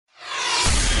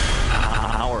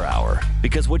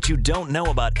Because what you don't know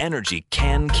about energy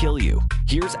can kill you.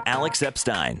 Here's Alex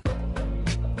Epstein.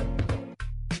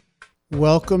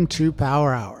 Welcome to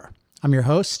Power Hour. I'm your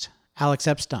host, Alex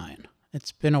Epstein.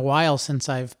 It's been a while since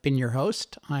I've been your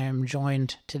host. I am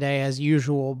joined today, as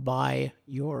usual, by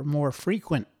your more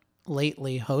frequent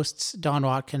lately hosts, Don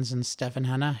Watkins and Stefan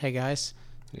Hanna. Hey, guys.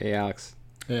 Hey, Alex.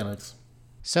 Hey, Alex.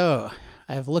 So,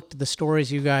 I've looked at the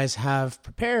stories you guys have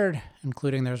prepared,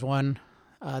 including there's one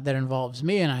that involves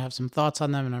me, and I have some thoughts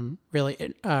on them, and I'm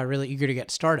really eager to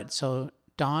get started. So,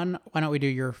 Don, why don't we do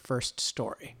your first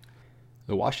story?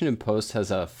 The Washington Post has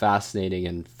a fascinating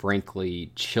and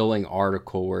frankly chilling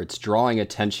article where it's drawing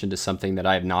attention to something that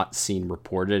I have not seen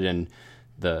reported in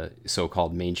the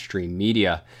so-called mainstream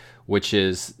media, which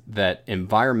is that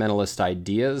environmentalist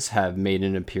ideas have made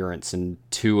an appearance in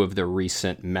two of the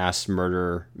recent mass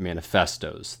murder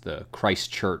manifestos, the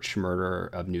Christchurch murder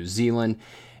of New Zealand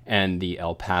and the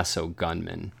El Paso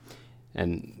gunman.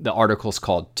 And the article's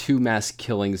called Two Mass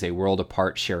Killings a World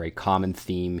Apart Share a Common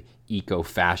Theme,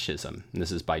 Eco-Fascism. And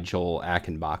this is by Joel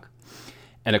Achenbach.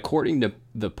 And according to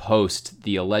the Post,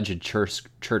 the alleged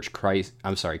Christchurch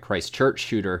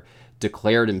shooter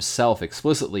declared himself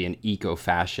explicitly an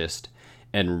eco-fascist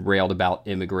and railed about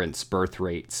immigrants' birth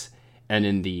rates. And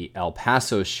in the El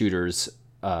Paso shooter's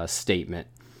statement,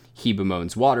 he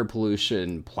bemoans water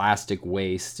pollution, plastic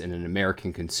waste, and an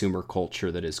American consumer culture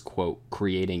that is, quote,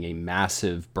 creating a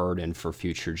massive burden for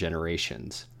future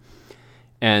generations.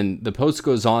 And the Post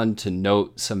goes on to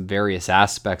note some various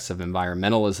aspects of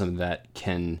environmentalism that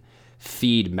can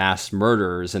feed mass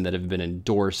murders and that have been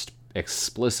endorsed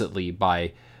explicitly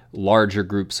by larger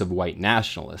groups of white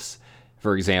nationalists.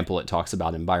 For example, it talks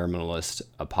about environmentalist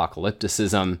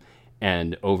apocalypticism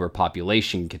and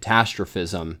overpopulation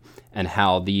catastrophism, and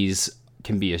how these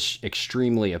can be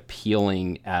extremely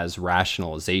appealing as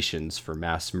rationalizations for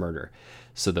mass murder.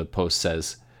 So the Post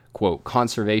says, quote,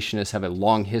 conservationists have a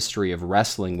long history of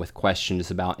wrestling with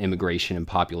questions about immigration and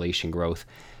population growth.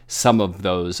 Some of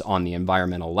those on the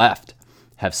environmental left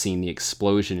have seen the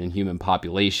explosion in human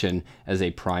population as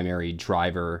a primary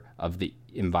driver of the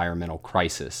environmental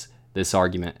crisis. This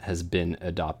argument has been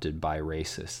adopted by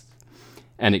racists.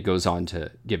 And it goes on to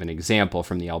give an example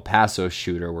from the El Paso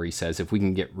shooter where he says, if we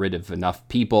can get rid of enough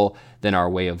people, then our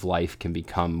way of life can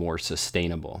become more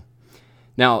sustainable.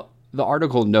 Now, the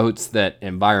article notes that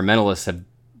environmentalists have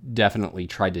definitely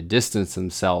tried to distance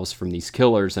themselves from these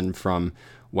killers and from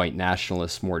white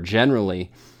nationalists more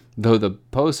generally, though the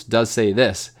Post does say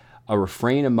this: a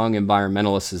refrain among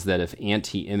environmentalists is that if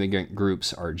anti-immigrant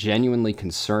groups are genuinely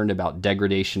concerned about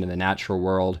degradation of the natural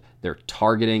world, they're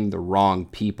targeting the wrong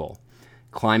people.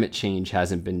 Climate change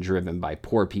hasn't been driven by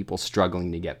poor people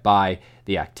struggling to get by.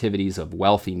 The activities of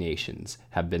wealthy nations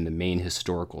have been the main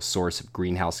historical source of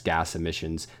greenhouse gas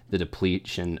emissions, the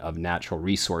depletion of natural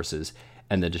resources,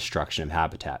 and the destruction of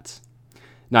habitats.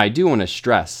 Now, I do want to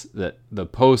stress that the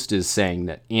Post is saying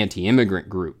that anti-immigrant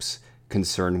groups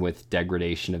concerned with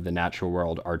degradation of the natural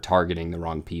world are targeting the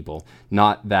wrong people,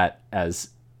 not that, as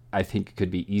I think could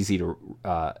be easy to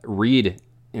read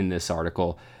in this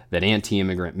article, that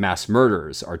anti-immigrant mass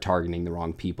murderers are targeting the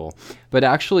wrong people. But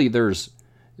actually, there's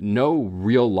no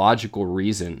real logical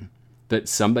reason that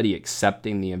somebody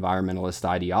accepting the environmentalist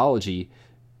ideology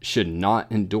should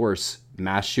not endorse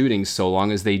mass shootings so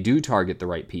long as they do target the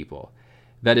right people.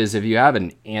 That is, if you have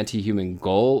an anti-human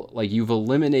goal, like, you've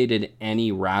eliminated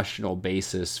any rational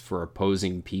basis for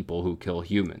opposing people who kill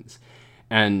humans.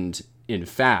 And in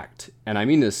fact, and I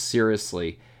mean this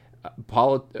seriously,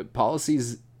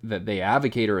 policies that they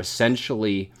advocate are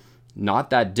essentially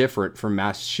not that different from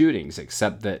mass shootings,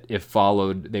 except that if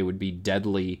followed, they would be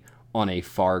deadly on a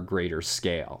far greater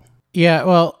scale. Yeah,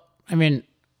 well, I mean,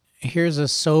 here's a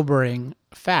sobering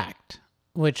fact,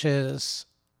 which is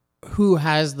who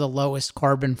has the lowest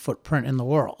carbon footprint in the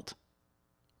world?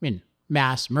 I mean,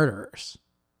 mass murderers.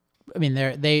 I mean,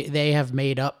 they have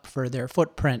made up for their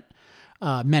footprint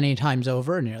many times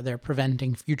over, and they're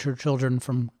preventing future children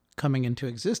from coming into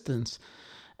existence.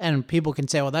 And people can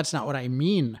say, well, that's not what I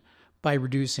mean by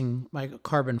reducing my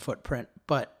carbon footprint.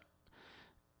 But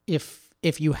if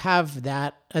you have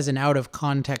that as an out of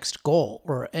context goal,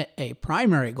 or a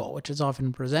primary goal, which is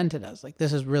often presented as like,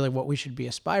 this is really what we should be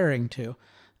aspiring to,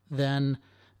 then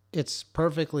it's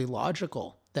perfectly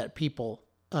logical that people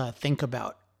think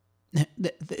about.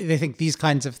 They think these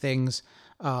kinds of things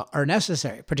are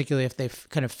necessary, particularly if they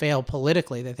kind of fail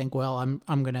politically. They think, well,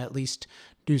 I'm going to at least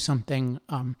do something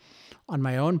on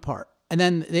my own part. And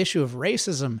then the issue of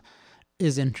racism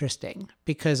is interesting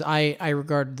because I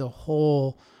regard the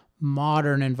whole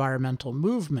modern environmental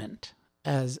movement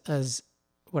as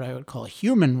what I would call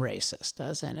human racist,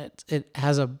 as in it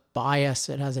has a bias,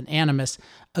 it has an animus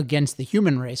against the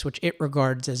human race, which it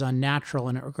regards as unnatural,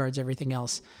 and it regards everything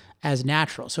else as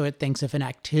natural. So it thinks if an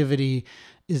activity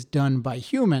is done by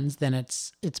humans, then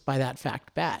it's by that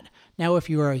fact bad. Now, if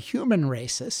you are a human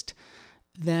racist,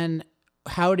 then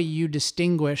how do you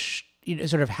distinguish,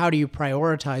 sort of how do you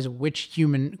prioritize which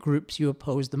human groups you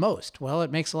oppose the most? Well,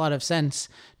 it makes a lot of sense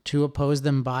to oppose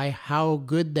them by how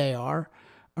good they are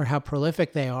or how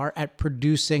prolific they are at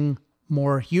producing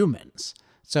more humans.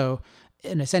 So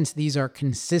in a sense, these are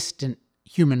consistent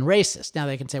human racists. Now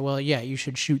they can say, well, yeah, you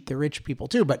should shoot the rich people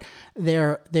too, but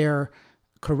they're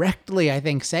correctly, I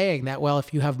think, saying that, well,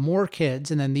 if you have more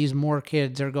kids and then these more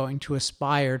kids are going to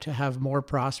aspire to have more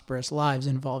prosperous lives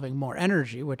involving more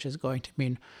energy, which is going to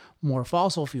mean more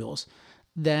fossil fuels,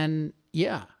 then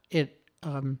yeah, it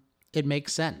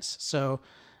makes sense. So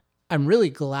I'm really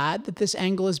glad that this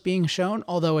angle is being shown,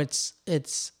 although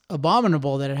it's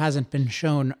abominable that it hasn't been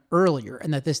shown earlier,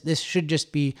 and that this should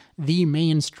just be the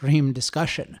mainstream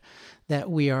discussion,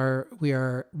 that we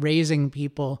are raising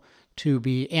people to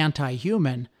be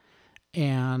anti-human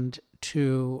and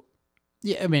to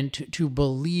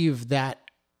believe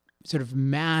that sort of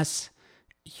mass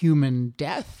human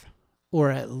death,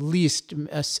 or at least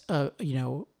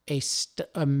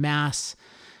a mass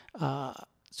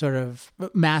sort of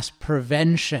mass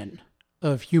prevention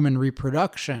of human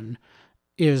reproduction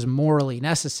is morally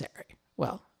necessary.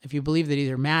 Well, if you believe that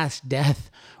either mass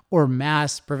death or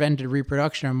mass prevented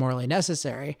reproduction are morally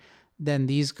necessary, then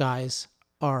these guys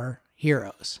are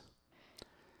heroes.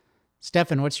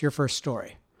 Stefan, what's your first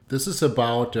story? This is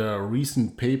about a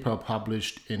recent paper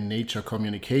published in Nature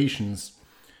Communications.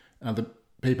 And the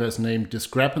paper is named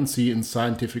Discrepancy in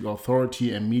Scientific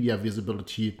Authority and Media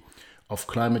Visibility of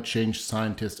Climate Change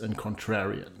Scientists and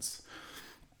Contrarians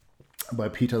by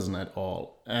Peterson et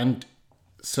al. And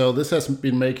so this has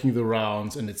been making the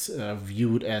rounds, and it's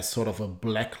viewed as sort of a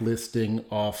blacklisting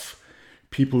of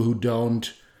people who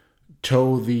don't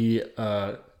toe the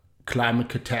climate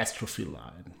catastrophe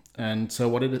line. And so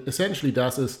what it essentially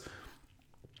does is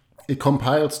it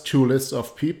compiles two lists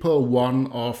of people,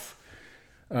 one of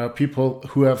people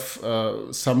who have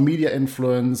some media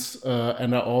influence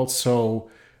and are also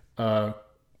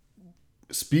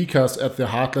speakers at the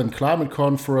Heartland Climate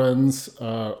Conference,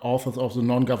 authors of the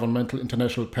Non-Governmental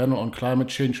International Panel on Climate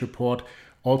Change report,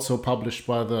 also published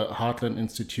by the Heartland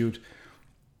Institute,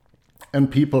 and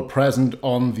people present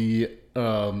on the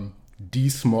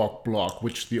DeSmog blog,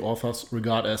 which the authors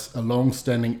regard as a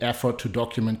long-standing effort to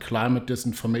document climate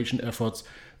disinformation efforts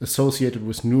associated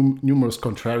with numerous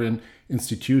contrarian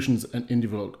institutions and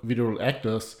individual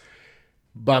actors,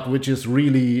 but which is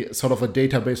really sort of a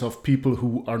database of people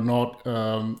who are not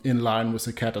in line with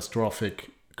the catastrophic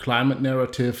climate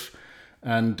narrative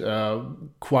and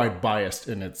quite biased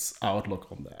in its outlook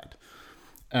on that.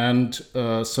 And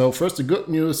so first, the good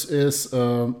news is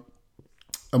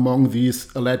among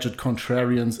these alleged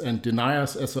contrarians and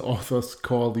deniers, as the authors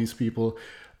call these people,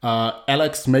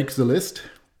 Alex makes the list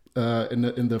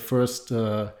in the first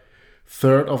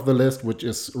third of the list, which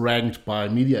is ranked by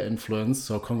media influence.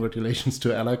 So congratulations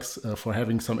to Alex for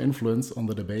having some influence on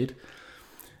the debate.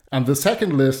 And the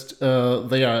second list,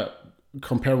 they are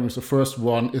comparing with the first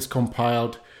one, is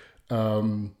compiled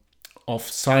of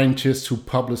scientists who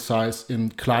publicize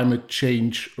in climate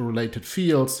change related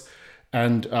fields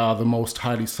and are the most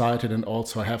highly cited and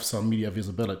also have some media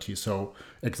visibility. So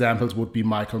examples would be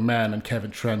Michael Mann and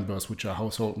Kevin Trenbers, which are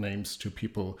household names to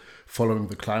people following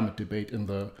the climate debate in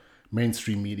the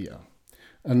mainstream media.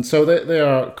 And so they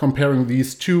are comparing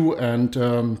these two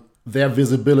and their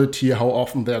visibility, how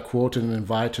often they're quoted and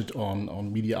invited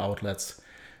on media outlets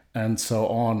and so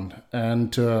on.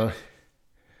 And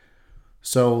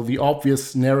so the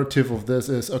obvious narrative of this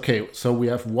is, okay, so we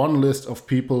have one list of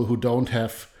people who don't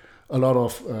have a lot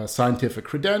of scientific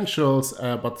credentials,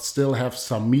 but still have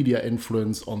some media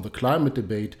influence on the climate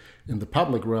debate in the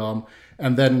public realm.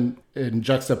 And then in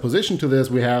juxtaposition to this,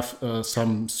 we have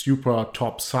some super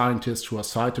top scientists who are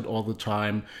cited all the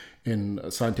time in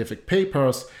scientific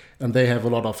papers, and they have a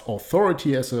lot of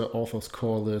authority, as the authors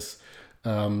call this,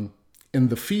 in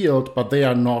the field, but they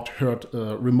are not heard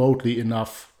remotely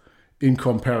enough in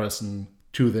comparison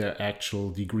to their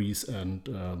actual degrees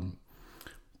and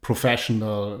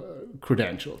professional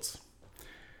credentials.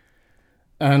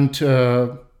 And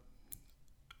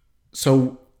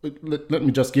so let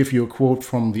me just give you a quote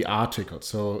from the article.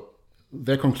 So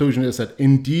their conclusion is that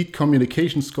indeed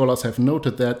communication scholars have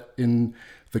noted that in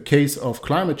the case of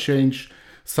climate change,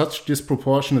 such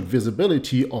disproportionate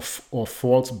visibility or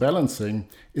false balancing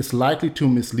is likely to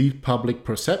mislead public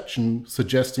perception,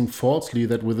 suggesting falsely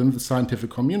that within the scientific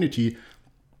community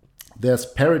there's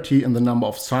parity in the number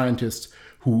of scientists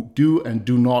who do and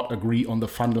do not agree on the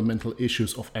fundamental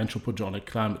issues of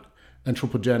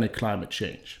anthropogenic climate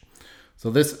change. So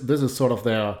this is sort of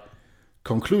their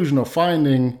conclusion or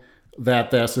finding,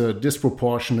 that there's a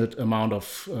disproportionate amount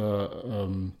of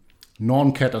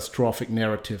non-catastrophic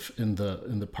narrative in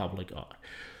the public eye.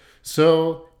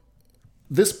 So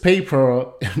this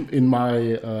paper, in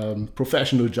my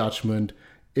professional judgment,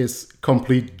 is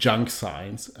complete junk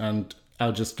science, and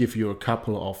I'll just give you a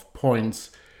couple of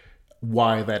points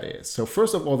why that is. So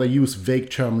first of all, they use vague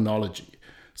terminology.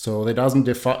 So they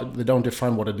don't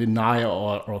define what a denier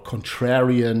or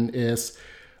contrarian is.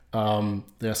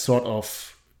 They're sort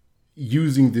of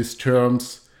using these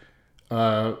terms,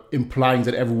 implying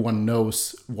that everyone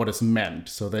knows what is meant.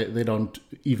 So they don't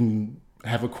even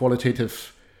have a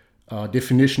qualitative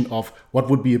definition of what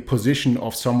would be a position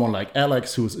of someone like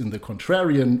Alex, who's in the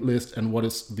contrarian list, and what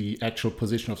is the actual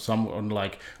position of someone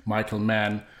like Michael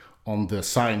Mann on the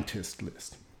scientist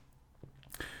list.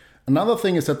 Another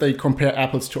thing is that they compare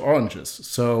apples to oranges.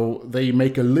 So they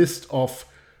make a list of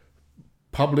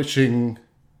publishing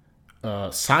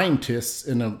scientists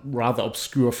in a rather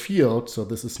obscure field. So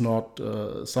this is not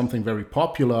something very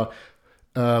popular,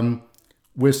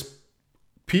 with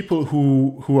people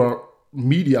who are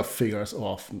media figures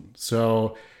often.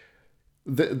 So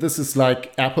this is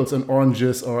like apples and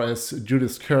oranges, or as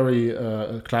Judith Curry,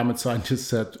 a climate scientist,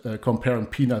 said, comparing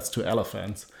peanuts to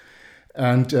elephants.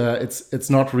 And it's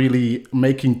not really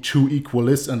making two equal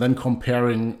lists and then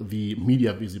comparing the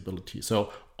media visibility.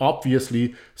 So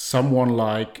obviously someone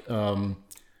like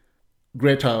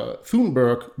Greta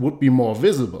Thunberg would be more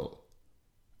visible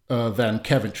than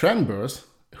Kevin Trenbers,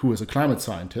 who is a climate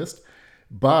scientist.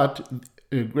 But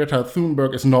Greta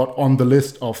Thunberg is not on the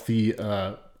list of the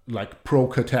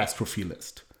pro-catastrophe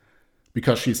list,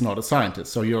 because she's not a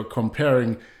scientist. So you're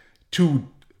comparing two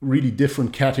really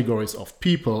different categories of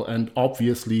people, and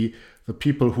obviously the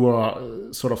people who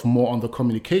are sort of more on the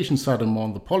communication side and more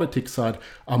on the politics side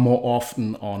are more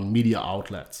often on media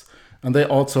outlets. And they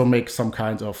also make some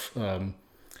kinds of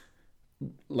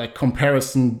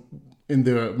comparison in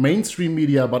the mainstream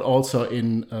media, but also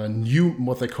in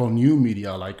what they call new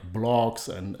media, like blogs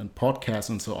and podcasts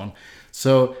and so on.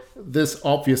 So this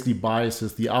obviously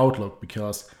biases the outlook,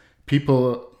 because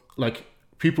people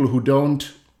who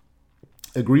don't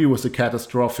agree with the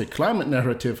catastrophic climate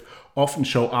narrative often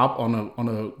show up on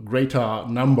a greater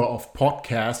number of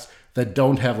podcasts that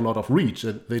don't have a lot of reach.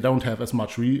 They don't have as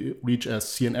much reach as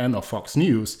CNN or Fox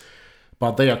News,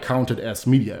 but they are counted as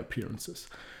media appearances.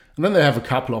 And then they have a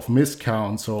couple of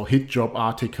miscounts. So hit job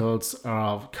articles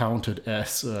are counted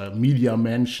as media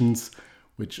mentions,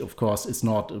 which of course is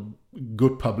not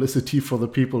good publicity for the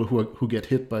people who get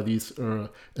hit by these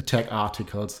attack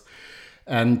articles.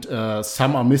 And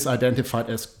some are misidentified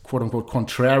as quote-unquote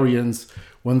contrarians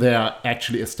when they are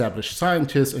actually established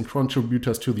scientists and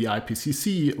contributors to the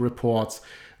IPCC reports.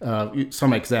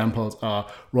 Some examples are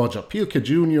Roger Pielke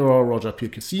Jr., Roger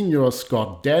Pielke Sr.,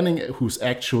 Scott Denning, who's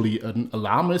actually an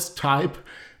alarmist type,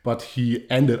 but he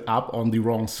ended up on the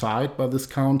wrong side by this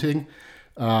counting,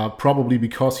 probably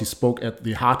because he spoke at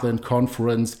the Heartland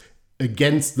Conference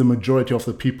against the majority of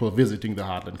the people visiting the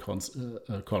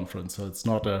Heartland Conference. So it's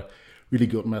not a really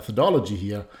good methodology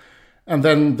here. And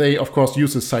then they, of course,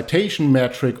 use a citation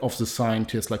metric of the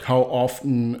scientist, like how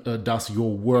often does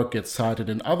your work get cited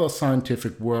in other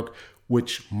scientific work,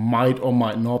 which might or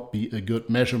might not be a good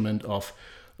measurement of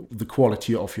the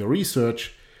quality of your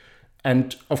research.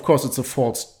 And of course, it's a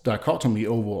false dichotomy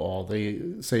overall. They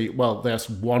say, well, there's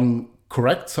one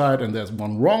correct side and there's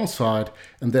one wrong side,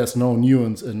 and there's no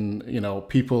nuance in,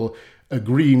 people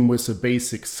agreeing with the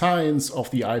basic science of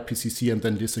the IPCC and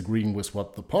then disagreeing with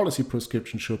what the policy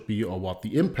prescription should be or what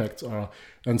the impacts are,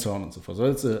 and so on and so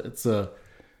forth. So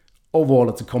overall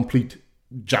it's a complete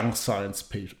junk science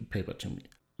paper to me.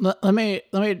 Let me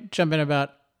jump in about,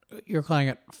 you're calling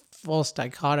it false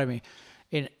dichotomy.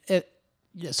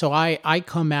 So I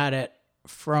come at it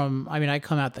I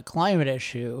come at the climate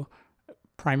issue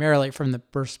primarily from the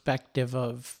perspective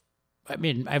of, I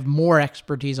have more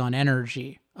expertise on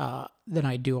energy than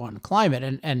I do on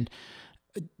climate. And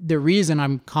the reason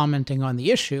I'm commenting on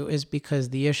the issue is because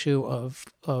the issue of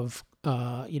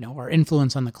our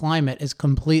influence on the climate is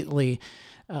completely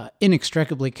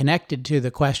inextricably connected to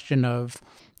the question of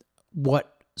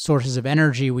what sources of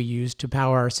energy we use to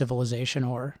power our civilization,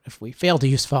 or if we fail to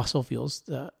use fossil fuels,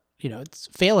 it's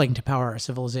failing to power our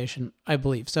civilization, I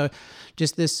believe. So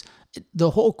just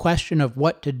the whole question of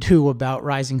what to do about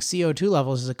rising CO2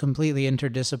 levels is a completely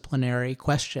interdisciplinary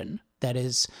question that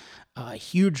is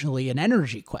hugely an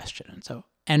energy question. And so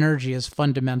energy is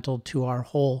fundamental to our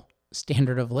whole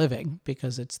standard of living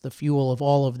because it's the fuel of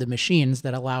all of the machines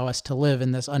that allow us to live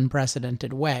in this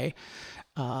unprecedented way,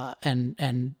 and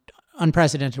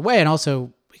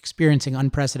also experiencing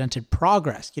unprecedented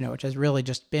progress, which has really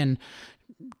just been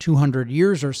 200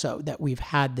 years or so that we've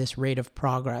had this rate of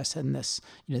progress and this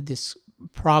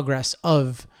progress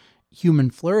of human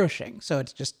flourishing. So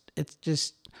it's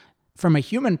just from a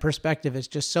human perspective, it's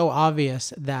just so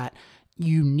obvious that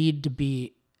you need to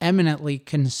be eminently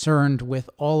concerned with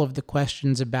all of the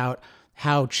questions about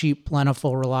how cheap,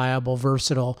 plentiful, reliable,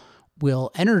 versatile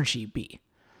will energy be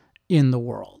in the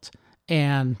world.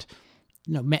 And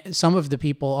some of the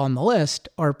people on the list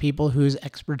are people whose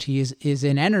expertise is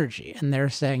in energy. And they're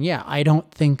saying, yeah, I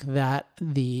don't think that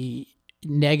the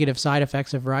negative side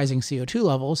effects of rising CO2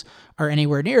 levels are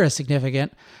anywhere near as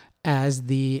significant as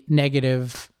the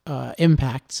negative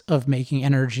impacts of making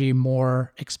energy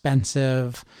more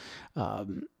expensive,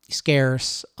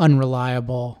 scarce,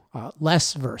 unreliable,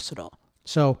 less versatile.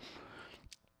 So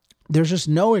there's just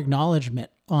no acknowledgement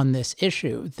on this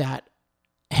issue that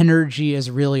energy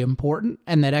is really important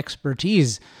and that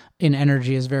expertise in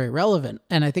energy is very relevant.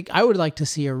 And I think I would like to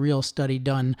see a real study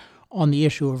done on the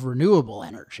issue of renewable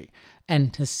energy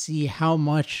and to see how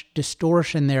much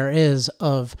distortion there is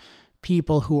of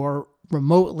people who are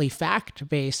remotely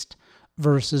fact-based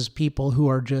versus people who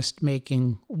are just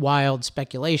making wild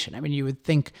speculation. I mean, you would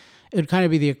think it would kind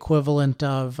of be the equivalent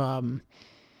of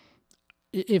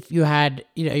if you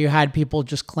had people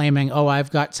just claiming, oh,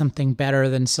 I've got something better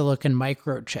than silicon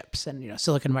microchips. And,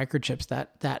 silicon microchips,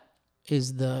 that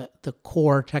is the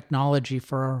core technology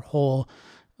for our whole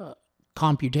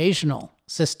computational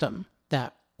system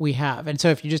that we have. And so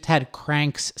if you just had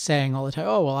cranks saying all the time,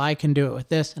 oh, well, I can do it with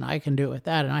this and I can do it with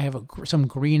that, and I have some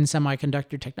green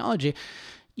semiconductor technology,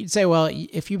 you'd say, well,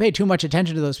 if you pay too much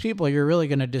attention to those people, you're really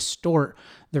going to distort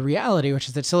the reality, which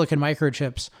is that silicon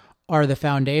microchips are the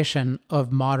foundation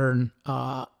of modern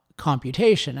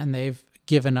computation. And they've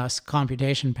given us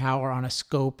computation power on a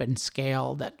scope and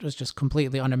scale that was just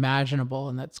completely unimaginable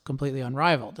and that's completely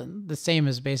unrivaled. And the same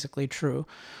is basically true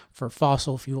for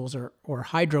fossil fuels or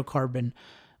hydrocarbon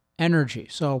energy.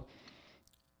 So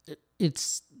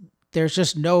there's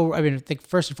just no, I think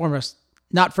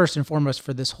not first and foremost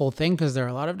for this whole thing, because there are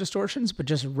a lot of distortions, but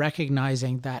just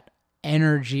recognizing that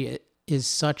energy is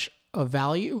such a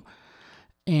value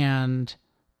and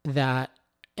that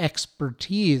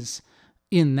expertise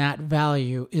in that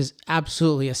value is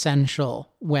absolutely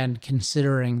essential when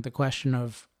considering the question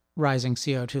of rising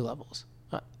CO2 levels.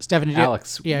 Stefan,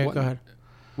 Alex, go ahead.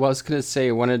 Well, I was going to say,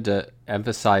 I wanted to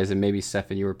emphasize, and maybe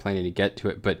Stefan, you were planning to get to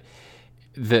it, but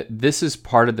this is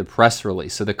part of the press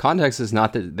release. So the context is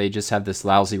not that they just have this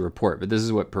lousy report, but this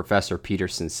is what Professor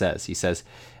Peterson says. He says,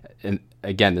 and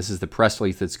again, this is the press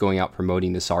release that's going out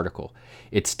promoting this article.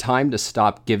 It's time to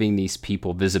stop giving these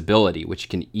people visibility, which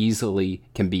can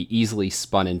be easily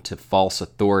spun into false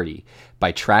authority.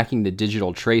 By tracking the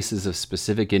digital traces of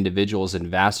specific individuals in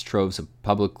vast troves of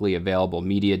publicly available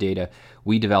media data,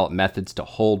 we develop methods to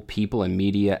hold people and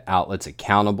media outlets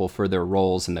accountable for their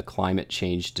roles in the climate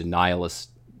change denialism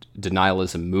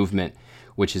movement,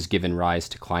 which has given rise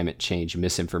to climate change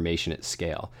misinformation at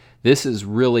scale. This is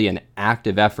really an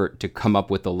active effort to come up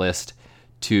with a list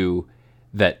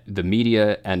that the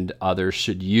media and others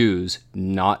should use,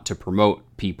 not to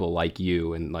promote people like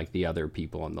you and like the other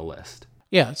people on the list.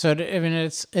 Yeah, so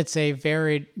it's a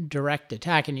very direct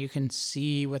attack, and you can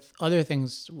see with other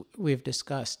things we've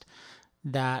discussed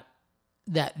that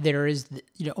there is,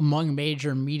 among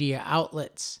major media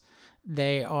outlets,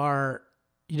 they're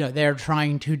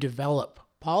trying to develop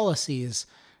policies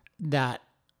that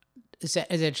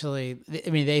essentially,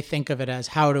 they think of it as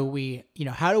how do we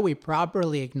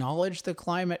properly acknowledge the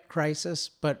climate crisis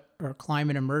or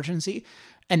climate emergency,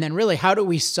 and then really how do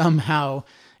we somehow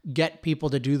get people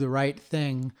to do the right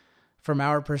thing from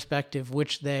our perspective,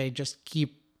 which they just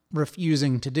keep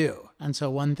refusing to do. And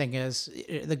so one thing is,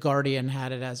 The Guardian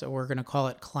had it as, we're going to call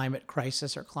it climate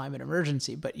crisis or climate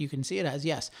emergency, but you can see it as,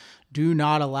 yes, do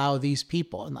not allow these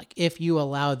people. And if you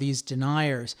allow these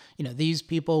deniers, these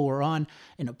people were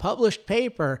in a published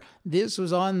paper, this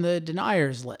was on the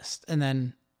deniers list. And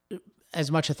then as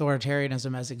much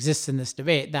authoritarianism as exists in this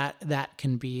debate, that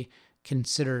can be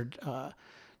considered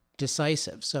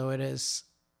decisive. So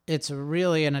it's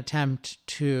really an attempt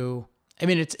to,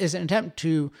 it's an attempt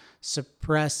to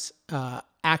suppress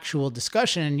actual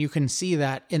discussion. And you can see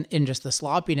that in just the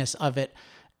sloppiness of it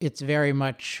it's very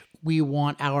much, we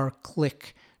want our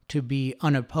clique to be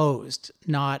unopposed,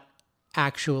 not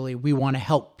actually we want to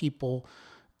help people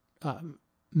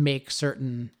make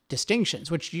certain distinctions,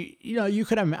 which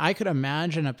I could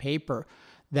imagine a paper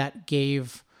that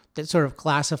sort of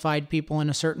classified people in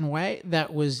a certain way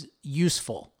that was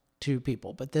useful to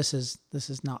people, but this is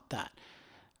not that.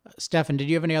 Stefan, did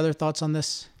you have any other thoughts on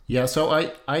this? Yeah,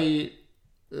 so I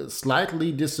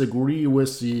slightly disagree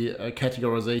with the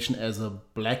categorization as a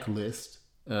blacklist,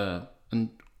 and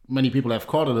many people have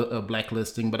called it a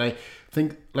blacklisting, but I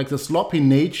think like the sloppy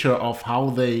nature of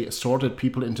how they sorted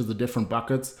people into the different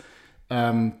buckets,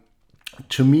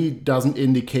 to me doesn't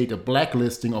indicate a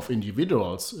blacklisting of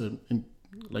individuals,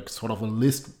 like sort of a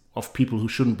list of people who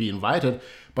shouldn't be invited,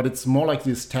 but it's more like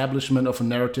the establishment of a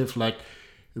narrative, like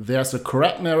there's a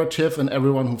correct narrative and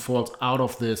everyone who falls out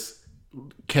of this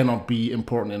cannot be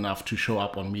important enough to show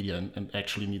up on media and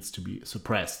actually needs to be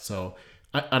suppressed. So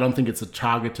I don't think it's a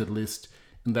targeted list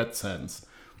in that sense.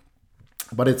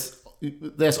 But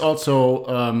there's also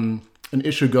an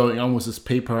issue going on with this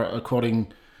paper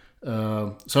according,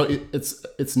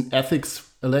 it's an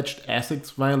alleged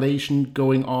ethics violation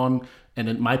going on, and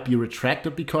it might be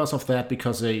retracted because of that,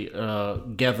 because they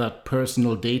gathered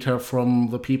personal data from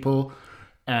the people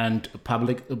and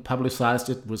publicized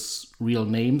it with real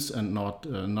names and not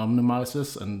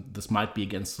anonymizes, and this might be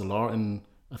against the law, and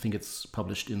I think it's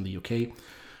published in the UK.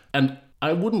 And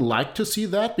I wouldn't like to see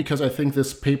that, because I think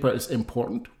this paper is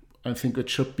important. I think it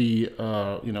should be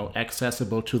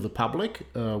accessible to the public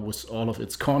with all of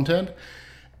its content.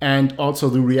 And also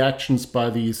the reactions by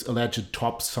these alleged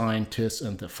top scientists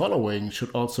and their following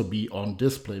should also be on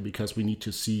display, because we need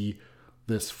to see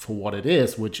this for what it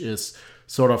is, which is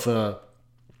sort of a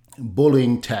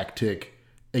bullying tactic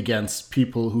against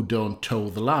people who don't toe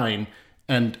the line.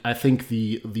 And I think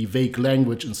the vague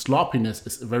language and sloppiness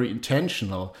is very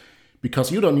intentional,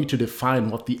 because you don't need to define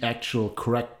what the actual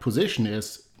correct position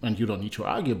is, and you don't need to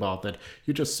argue about that.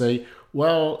 You just say,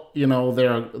 well,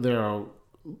 there are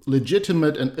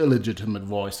legitimate and illegitimate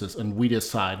voices, and we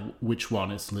decide which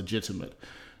one is legitimate.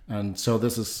 And so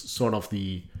this is sort of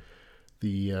the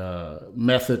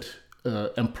method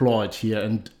employed here.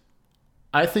 And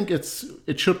I think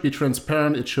it should be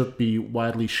transparent, it should be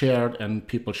widely shared, and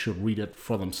people should read it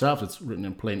for themselves. It's written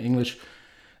in plain English.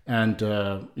 And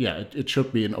it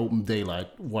should be in open daylight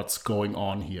what's going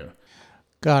on here.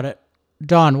 Got it.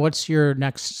 Don, what's your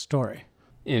next story?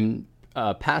 In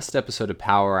a past episode of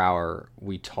Power Hour,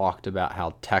 we talked about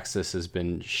how Texas has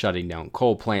been shutting down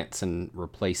coal plants and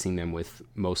replacing them with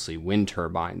mostly wind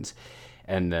turbines,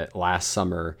 and that last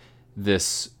summer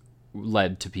this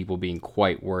led to people being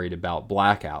quite worried about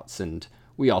blackouts. And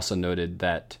we also noted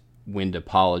that wind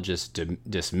apologists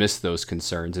dismissed those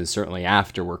concerns, and certainly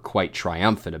after were quite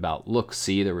triumphant about, look,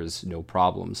 see, there was no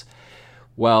problems.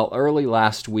 Well, early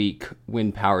last week,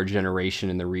 wind power generation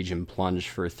in the region plunged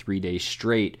for 3 days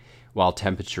straight while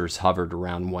temperatures hovered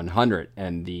around 100,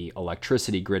 and the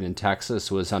electricity grid in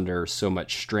Texas was under so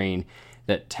much strain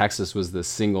that Texas was the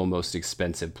single most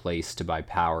expensive place to buy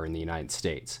power in the United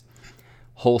States.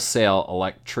 Wholesale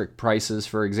electric prices,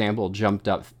 for example, jumped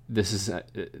up, this is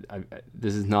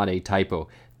not a typo,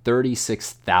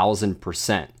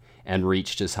 36,000%, and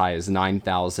reached as high as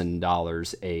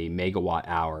 $9,000 a megawatt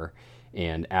hour,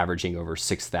 and averaging over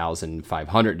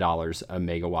 $6,500 a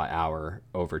megawatt hour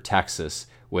over Texas,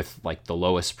 with like the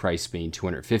lowest price being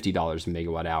 $250 a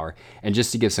megawatt hour. And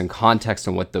just to give some context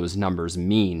on what those numbers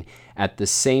mean, at the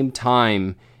same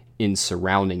time in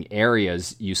surrounding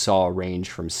areas, you saw a range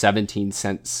from 17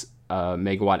 cents a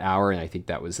megawatt hour, and I think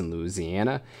that was in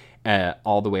Louisiana,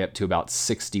 all the way up to about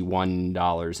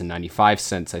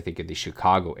 $61.95, I think, in the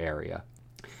Chicago area.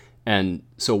 And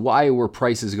so why were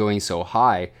prices going so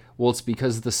high? Well, it's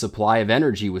because the supply of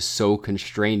energy was so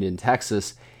constrained in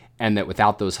Texas, and that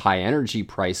without those high energy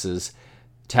prices,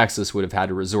 Texas would have had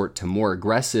to resort to more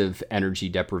aggressive energy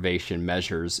deprivation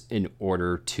measures in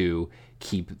order to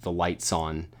keep the lights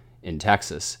on in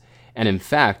Texas. And in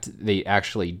fact, they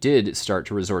actually did start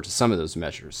to resort to some of those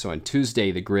measures. So on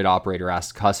Tuesday, the grid operator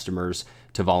asked customers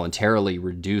to voluntarily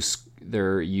reduce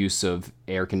their use of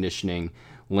air conditioning,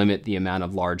 limit the amount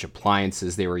of large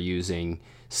appliances they were using,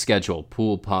 schedule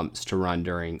pool pumps to run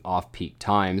during off-peak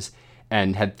times.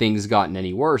 And had things gotten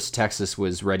any worse, Texas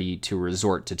was ready to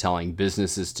resort to telling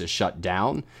businesses to shut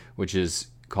down, which is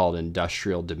called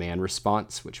industrial demand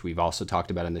response, which we've also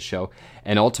talked about in the show,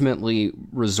 and ultimately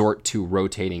resort to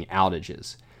rotating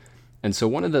outages. And so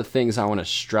one of the things I want to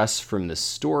stress from this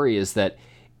story is that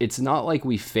it's not like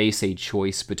we face a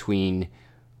choice between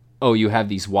oh, you have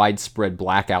these widespread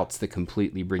blackouts that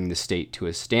completely bring the state to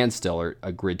a standstill, or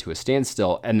a grid to a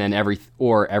standstill, and then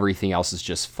everything else is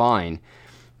just fine.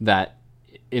 That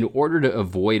in order to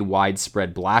avoid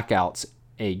widespread blackouts,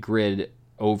 a grid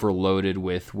overloaded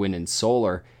with wind and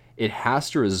solar, it has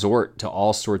to resort to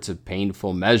all sorts of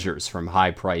painful measures, from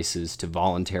high prices to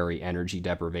voluntary energy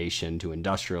deprivation to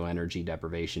industrial energy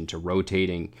deprivation to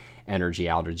rotating energy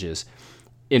outages,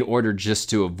 in order just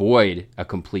to avoid a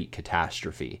complete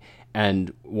catastrophe.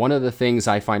 And one of the things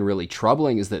I find really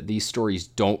troubling is that these stories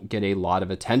don't get a lot of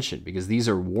attention, because these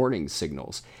are warning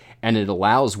signals. And it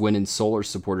allows wind and solar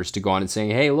supporters to go on and say,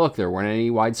 hey, look, there weren't any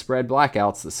widespread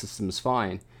blackouts, the system's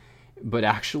fine. But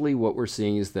actually what we're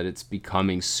seeing is that it's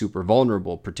becoming super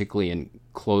vulnerable, particularly in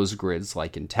closed grids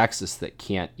like in Texas that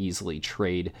can't easily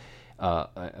trade,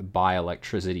 buy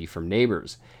electricity from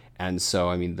neighbors. And so,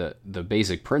 I mean, the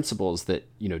basic principle is that,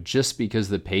 just because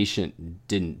the patient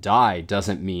didn't die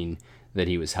doesn't mean that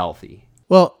he was healthy.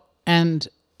 Well, and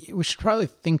we should probably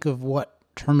think of what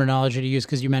terminology to use,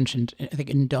 because you mentioned, I think,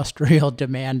 industrial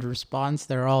demand response.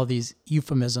 There are all these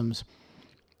euphemisms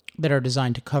that are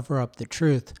designed to cover up the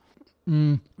truth.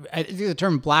 I think the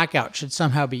term blackout should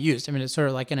somehow be used. I mean, it's sort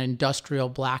of like an industrial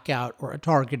blackout or a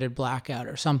targeted blackout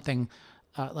or something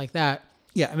like that.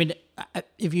 Yeah, I mean,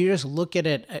 if you just look at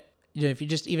it, if you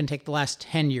just even take the last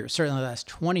 10 years, certainly the last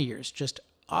 20 years, just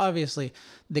obviously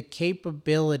the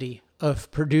capability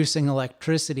of producing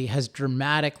electricity has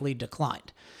dramatically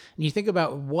declined. And you think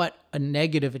about what a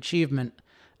negative achievement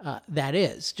that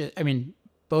is. I mean,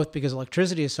 both because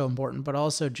electricity is so important, but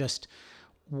also just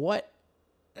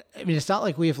it's not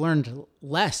like we've learned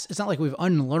less. It's not like we've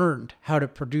unlearned how to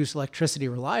produce electricity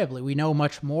reliably. We know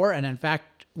much more, and in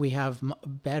fact, we have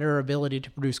better ability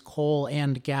to produce coal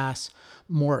and gas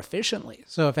more efficiently.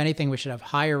 So if anything, we should have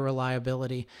higher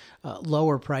reliability,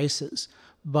 lower prices.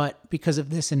 But because of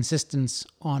this insistence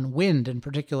on wind, in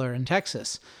particular in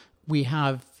Texas, we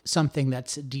have something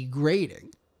that's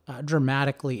degrading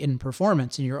dramatically in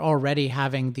performance, and you're already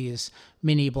having these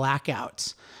mini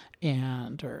blackouts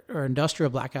or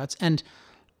industrial blackouts. And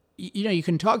you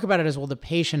can talk about it as, well, the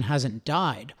patient hasn't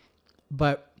died,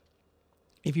 but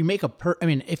if you make a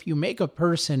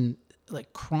person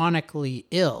like chronically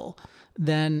ill,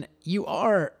 then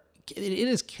it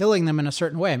is killing them in a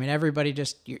certain way. I mean, everybody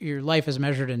your life is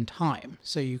measured in time.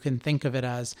 So you can think of it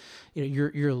as,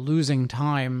 you're losing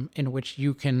time in which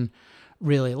you can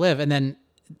really live. And then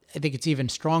I think it's even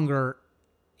stronger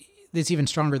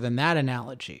than that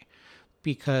analogy,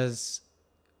 because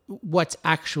what's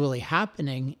actually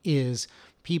happening is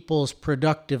people's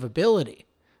productive ability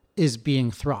is being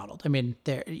throttled. I mean,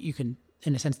 you can,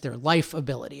 in a sense, their life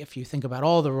ability, if you think about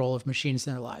all the role of machines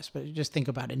in their lives, but you just think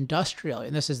about industrial,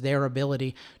 and this is their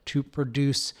ability to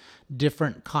produce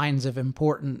different kinds of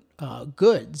important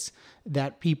goods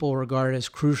that people regard as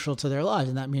crucial to their lives.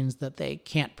 And that means that they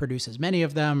can't produce as many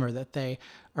of them, or that they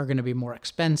are going to be more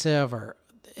expensive, or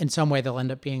in some way they'll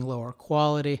end up being lower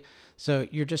quality. So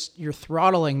you're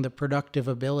throttling the productive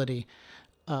ability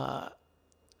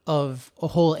of a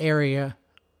whole area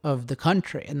of the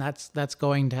country, and that's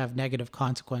going to have negative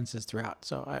consequences throughout.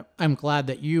 So I'm glad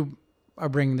that you are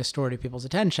bringing this story to people's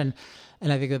attention,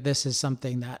 and I think that this is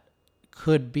something that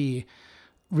could be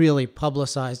really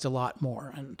publicized a lot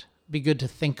more, and be good to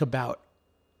think about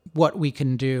what we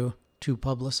can do to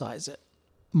publicize it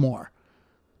more.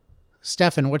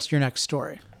 Stefan, what's your next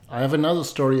story? I have another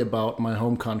story about my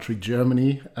home country,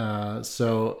 Germany.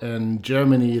 So in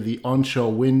Germany, the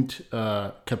onshore wind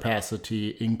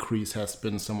capacity increase has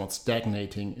been somewhat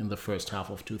stagnating in the first half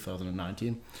of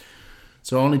 2019.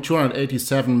 So only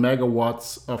 287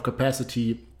 megawatts of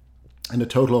capacity and a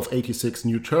total of 86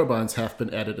 new turbines have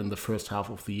been added in the first half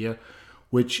of the year,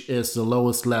 which is the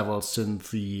lowest level since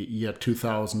the year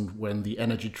 2000, when the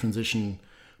energy transition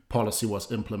policy was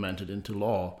implemented into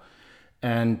law.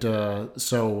 And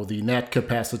so the net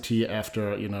capacity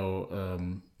after,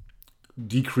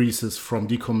 decreases from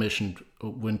decommissioned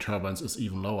wind turbines is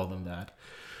even lower than that.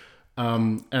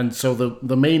 And so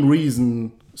the main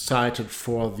reason cited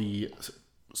for the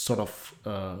sort of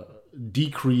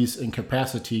decrease in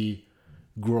capacity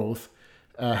growth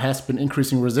has been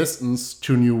increasing resistance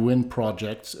to new wind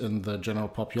projects in the general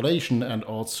population, and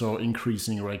also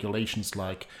increasing regulations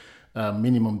like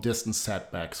minimum distance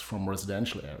setbacks from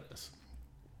residential areas.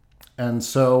 And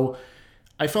so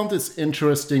I found this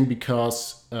interesting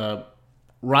because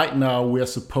right now we are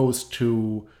supposed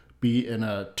to be in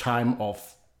a time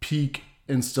of peak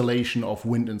installation of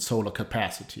wind and solar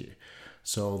capacity.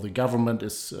 So the government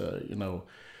is,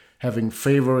 having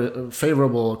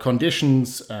favorable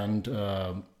conditions, and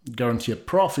guaranteed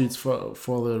profits for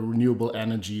the renewable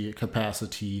energy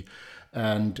capacity.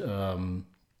 And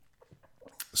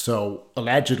so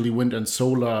allegedly wind and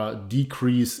solar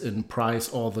decrease in price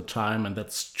all the time, and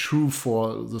that's true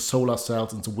for the solar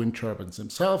cells and the wind turbines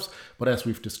themselves. But as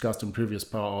we've discussed in previous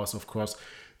power hours, of course,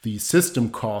 the system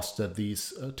cost that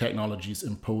these technologies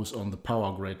impose on the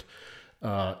power grid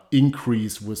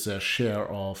increase with their share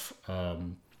of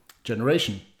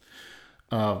generation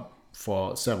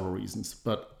for several reasons,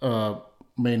 but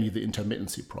mainly the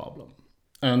intermittency problem.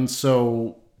 And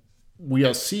so we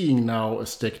are seeing now a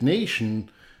stagnation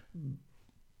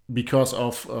because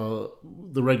of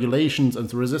the regulations and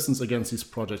the resistance against these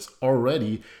projects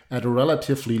already at a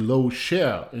relatively low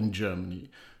share in Germany.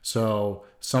 So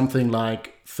something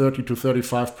like 30 to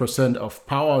 35% of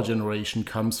power generation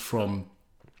comes from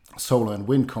solar and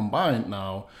wind combined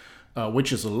now,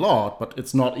 which is a lot, but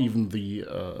it's not even the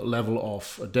level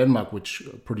of Denmark, which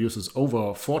produces over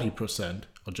 40%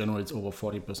 or generates over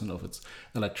 40% of its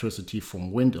electricity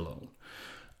from wind alone.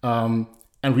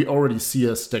 And we already see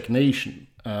a stagnation.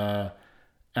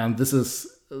 And this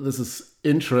is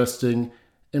interesting,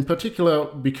 in particular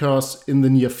because in the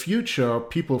near future,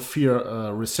 people fear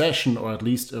a recession or at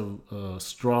least a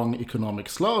strong economic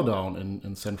slowdown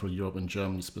in Central Europe and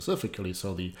Germany specifically.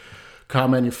 So the car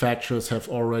manufacturers have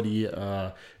already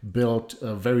built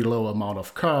a very low amount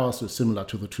of cars, similar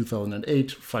to the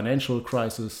 2008 financial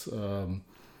crisis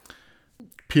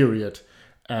period.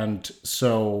 And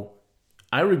so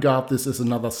I regard this as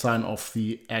another sign of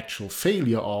the actual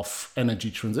failure of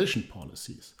energy transition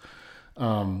policies.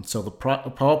 So the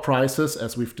power prices,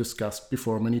 as we've discussed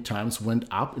before many times, went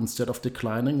up instead of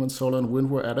declining when solar and wind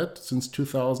were added since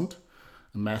 2000,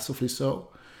 massively so.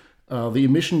 The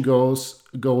emission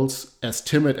goals, as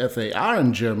timid as they are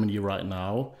in Germany right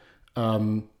now,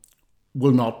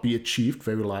 will not be achieved,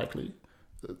 very likely.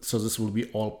 So this will be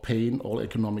all pain, all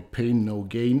economic pain, no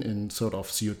gain in sort of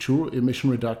CO2 emission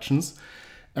reductions.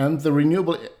 And the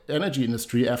renewable energy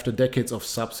industry, after decades of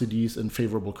subsidies and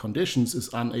favorable conditions, is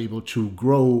unable to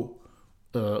grow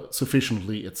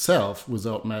sufficiently itself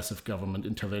without massive government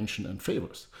intervention and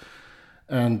favors.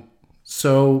 And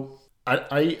so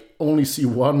I only see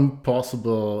one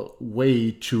possible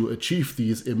way to achieve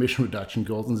these emission reduction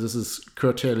goals, and this is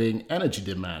curtailing energy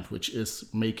demand, which is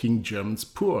making Germans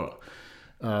poor.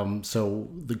 So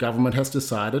the government has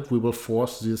decided we will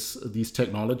force these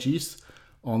technologies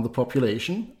on the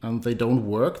population, and they don't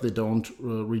work. They don't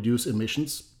reduce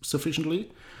emissions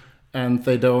sufficiently, and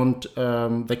they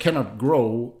cannot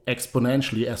grow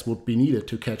exponentially as would be needed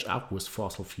to catch up with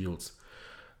fossil fuels.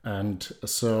 And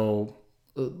so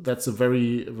that's a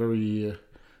very, very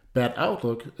bad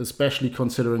outlook, especially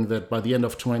considering that by the end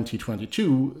of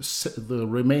 2022, the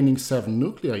remaining 7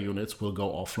 nuclear units will go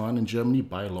offline in Germany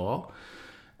by law.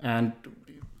 And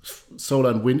solar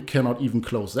and wind cannot even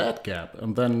close that gap.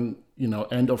 And then,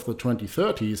 end of the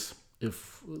 2030s,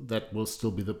 if that will still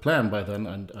be the plan by then,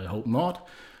 and I hope not,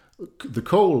 the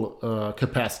coal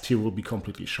capacity will be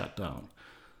completely shut down.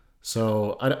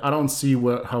 So I don't see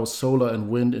how solar and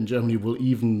wind in Germany will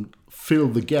even fill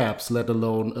the gaps, let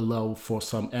alone allow for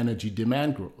some energy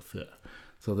demand growth there.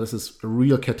 So this is a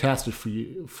real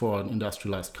catastrophe for an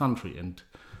industrialized country. And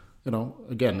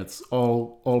again, it's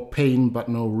all pain, but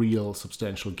no real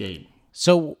substantial gain.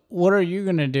 So what are you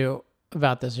going to do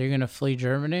about this? Are you going to flee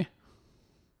Germany?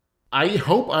 I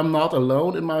hope I'm not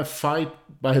alone in my fight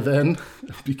by then,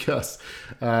 because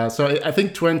so I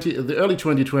think the early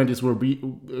 2020s will be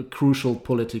a crucial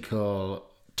political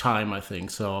time, I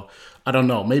think. So I don't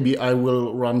know. Maybe I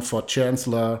will run for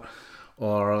chancellor,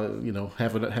 or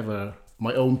have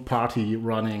my own party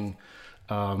running.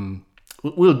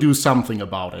 We'll do something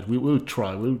about it. We'll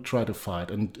try to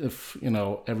fight. And if,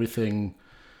 everything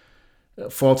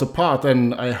falls apart,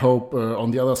 then I hope on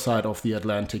the other side of the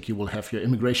Atlantic, you will have your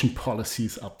immigration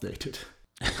policies updated.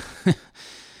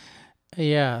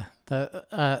 Yeah.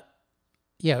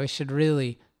 We should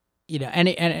really,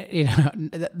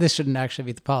 this shouldn't actually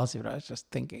be the policy, but I was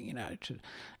just thinking,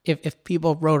 if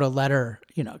people wrote a letter,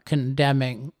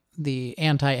 condemning the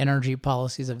anti-energy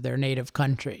policies of their native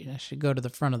country, it should go to the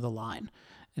front of the line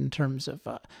in terms of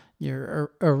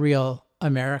you're a real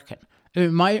American. I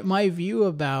mean, my view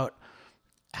about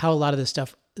how a lot of this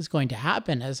stuff is going to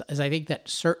happen is I think that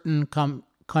certain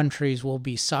countries will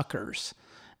be suckers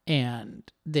and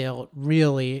they'll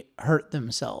really hurt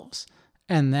themselves.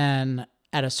 And then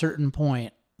at a certain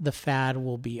point, the fad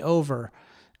will be over.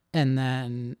 And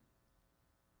then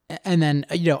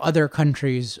other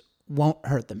countries won't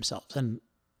hurt themselves. And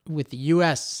with the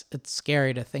U.S., it's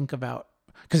scary to think about,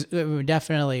 because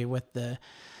definitely with the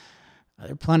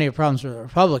There are plenty of problems with the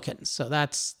Republicans, so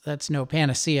that's no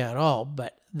panacea at all.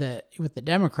 But with the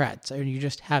Democrats, I mean, you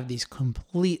just have these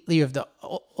completely of the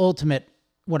ultimate,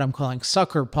 what I'm calling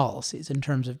sucker policies, in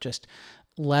terms of just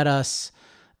let us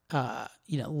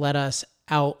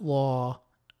outlaw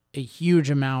a huge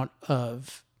amount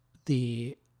of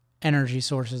the energy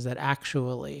sources that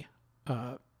actually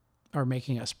are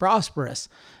making us prosperous,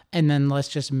 and then let's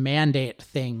just mandate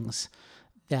things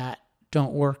that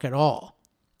don't work at all.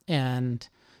 And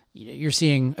you're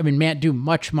seeing, I mean, do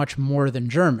much, much more than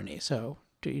Germany. So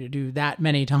to do that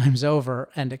many times over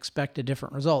and expect a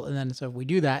different result. And then so if we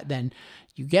do that, then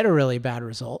you get a really bad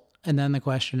result. And then the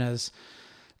question is,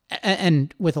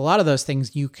 and with a lot of those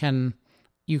things, you can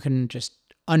just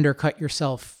undercut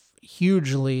yourself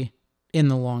hugely in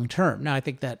the long term. Now, I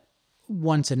think that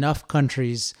once enough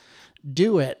countries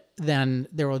do it, then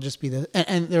there will just be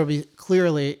and there will be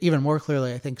clearly, even more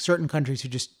clearly, I think, certain countries who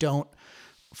just don't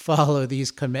follow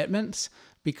these commitments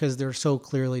because they're so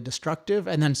clearly destructive,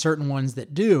 and then certain ones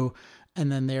that do,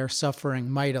 and then they're suffering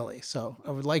mightily. So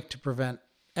I would like to prevent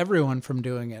everyone from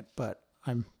doing it, but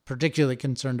I'm particularly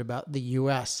concerned about the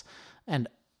U.S. and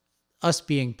us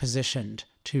being positioned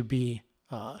to be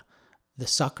the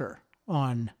sucker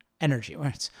on energy.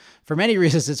 For many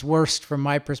reasons, it's worst from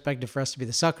my perspective for us to be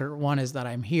the sucker. One is that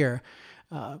I'm here,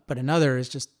 but another is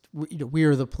just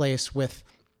we're the place with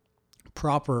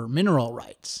proper mineral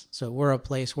rights. So we're a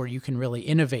place where you can really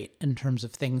innovate in terms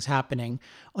of things happening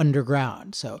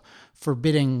underground. So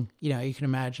forbidding, you can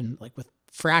imagine like with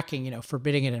fracking,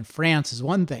 forbidding it in France is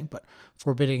one thing, but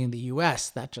forbidding in the US,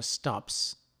 that just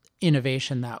stops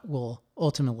innovation that will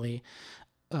ultimately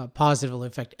positively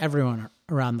affect everyone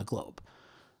around the globe.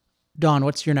 Don,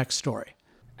 what's your next story?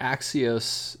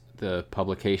 Axios, the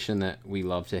publication that we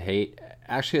love to hate,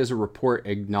 actually has a report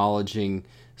acknowledging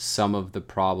some of the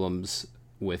problems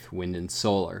with wind and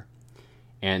solar.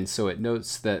 And so it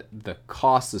notes that the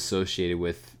costs associated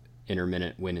with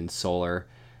intermittent wind and solar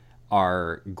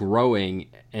are growing,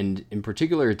 and in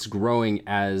particular, it's growing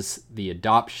as the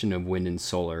adoption of wind and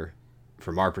solar,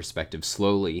 from our perspective,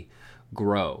 slowly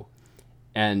grow.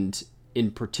 And in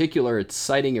particular, it's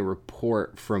citing a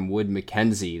report from Wood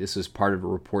Mackenzie. This was part of a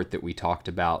report that we talked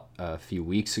about a few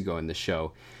weeks ago in the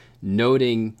show,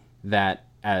 noting that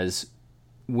as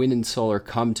wind and solar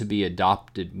come to be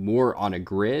adopted more on a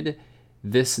grid,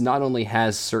 this not only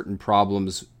has certain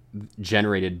problems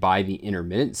generated by the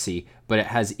intermittency, but it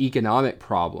has economic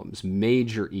problems,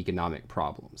 major economic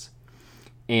problems.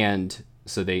 And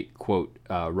so they quote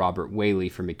Robert Whaley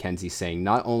from Mackenzie saying,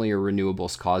 not only are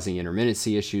renewables causing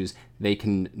intermittency issues, they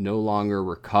can no longer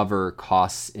recover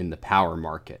costs in the power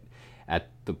market. At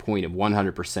the point of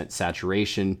 100%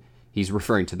 saturation, he's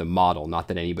referring to the model, not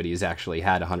that anybody has actually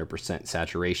had 100%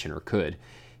 saturation or could.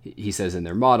 He says in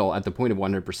their model, at the point of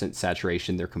 100%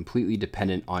 saturation, they're completely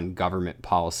dependent on government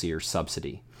policy or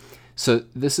subsidy. So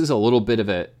this is a little bit of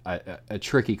a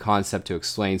tricky concept to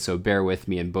explain, so bear with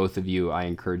me, and both of you, I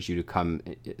encourage you to come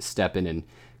step in and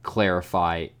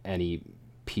clarify any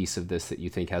piece of this that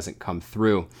you think hasn't come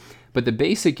through. But the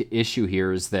basic issue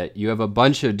here is that you have a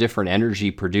bunch of different energy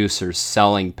producers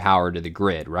selling power to the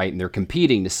grid, right? And they're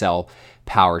competing to sell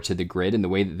power to the grid, and the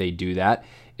way that they do that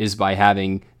is by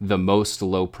having the most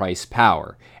low price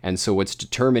power. And so what's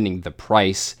determining the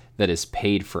price that is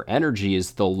paid for energy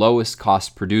is the lowest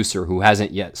cost producer who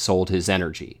hasn't yet sold his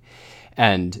energy.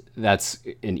 And that's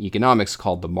in economics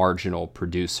called the marginal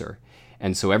producer.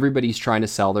 And so everybody's trying to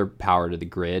sell their power to the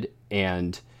grid,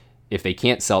 and if they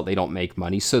can't sell it, they don't make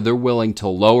money. So they're willing to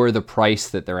lower the price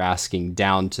that they're asking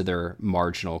down to their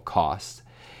marginal cost.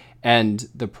 And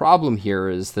the problem here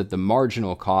is that the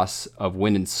marginal costs of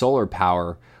wind and solar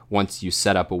power, once you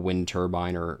set up a wind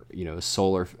turbine or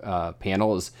solar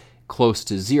panel, is close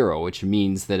to zero, which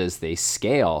means that as they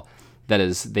scale, that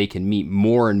is, they can meet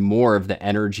more and more of the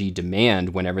energy demand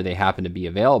whenever they happen to be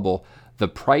available, the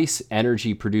price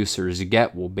energy producers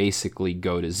get will basically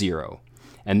go to zero.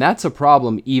 And that's a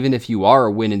problem even if you are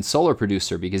a wind and solar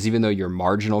producer, because even though your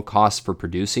marginal costs for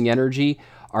producing energy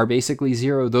are basically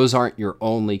zero, those aren't your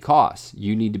only costs.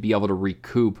 You need to be able to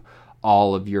recoup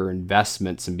all of your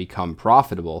investments and become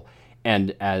profitable.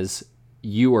 And as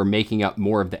you are making up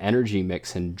more of the energy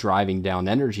mix and driving down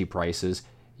energy prices,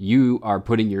 you are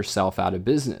putting yourself out of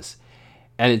business.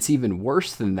 And it's even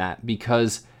worse than that,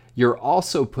 because you're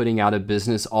also putting out of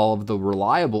business all of the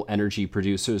reliable energy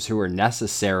producers who are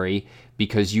necessary,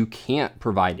 because you can't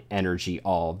provide energy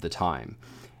all of the time.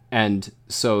 And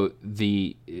so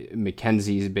the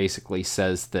Mackenzie basically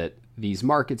says that these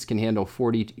markets can handle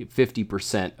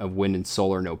 40-50% of wind and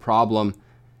solar no problem.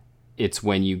 It's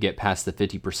when you get past the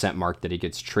 50% mark that it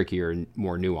gets trickier and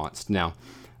more nuanced. Now,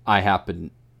 I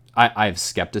have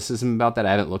skepticism about that.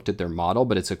 I haven't looked at their model,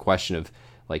 but it's a question of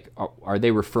like, are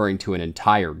they referring to an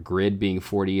entire grid being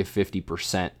 40 or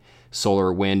 50% solar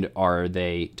or wind? Or are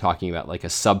they talking about like a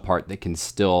subpart that can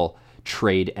still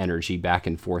trade energy back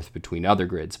and forth between other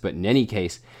grids? But in any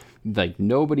case, like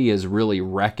nobody has really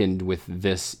reckoned with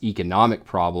this economic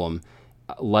problem,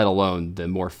 let alone the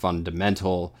more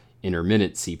fundamental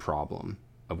intermittency problem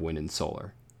of wind and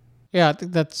solar. Yeah, I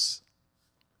think that's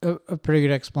a pretty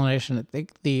good explanation. I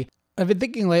think I've been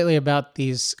thinking lately about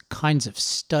these kinds of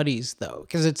studies though,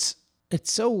 because it's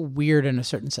so weird in a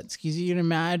certain sense. Because you can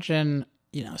imagine,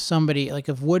 somebody like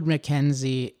if Wood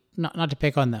Mackenzie, not to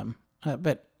pick on them,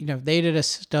 but they did a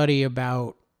study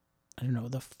about, I don't know,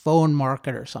 the phone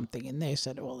market or something, and they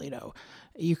said, well,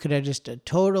 you could have just a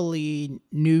totally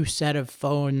new set of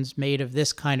phones made of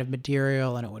this kind of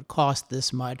material, and it would cost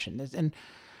this much, and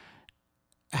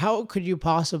how could you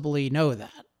possibly know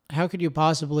that? How could you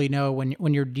possibly know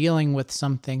when you're dealing with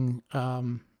something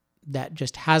that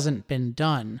just hasn't been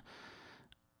done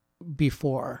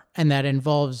before, and that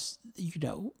involves,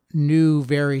 new,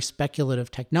 very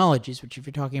speculative technologies, which if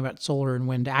you're talking about solar and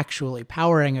wind actually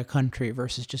powering a country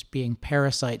versus just being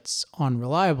parasites on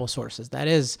reliable sources, that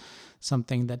is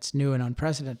something that's new and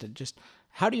unprecedented. Just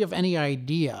how do you have any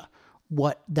idea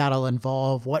what that'll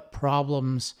involve, what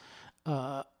problems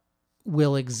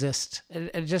will exist?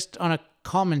 And just on a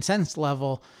common sense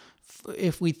level,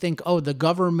 if we think, the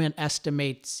government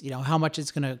estimates, how much it's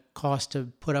going to cost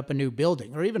to put up a new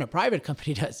building, or even a private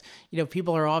company does,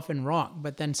 people are often wrong.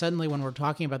 But then suddenly when we're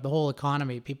talking about the whole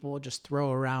economy, people will just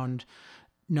throw around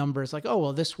numbers like,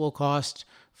 this will cost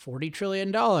 $40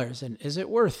 trillion. And is it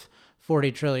worth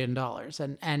 $40 trillion?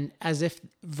 And as if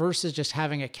versus just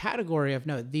having a category of,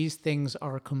 no, these things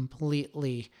are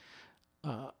completely,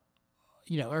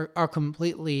 are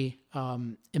completely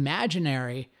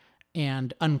imaginary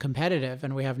and uncompetitive,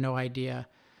 and we have no idea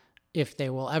if they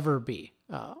will ever be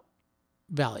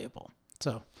valuable.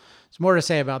 So there's more to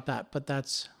say about that, but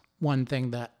that's one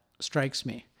thing that strikes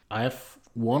me. I have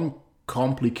one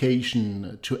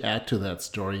complication to add to that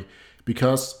story,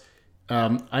 because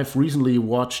I've recently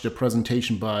watched a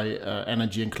presentation by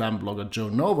energy and climate blogger Joe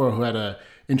Nova, who had an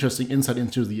interesting insight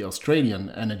into the Australian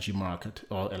energy market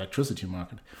or electricity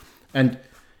market. And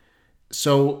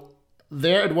so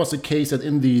there it was the case that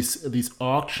in these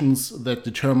auctions that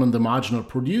determine the marginal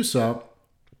producer,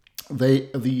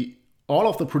 all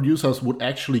of the producers would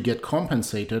actually get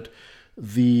compensated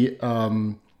the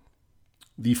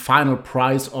final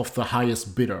price of the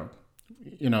highest bidder.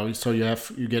 So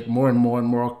you get more and more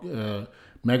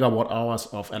megawatt hours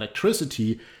of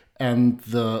electricity, and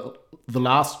the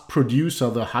last producer,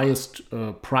 the highest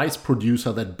price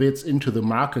producer that bids into the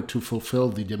market to fulfill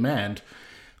the demand,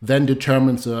 then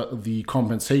determines the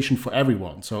compensation for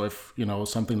everyone. So if,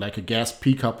 something like a gas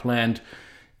peaker plant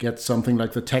gets something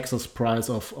like the Texas price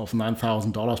of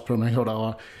 $9,000 per megawatt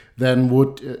hour, then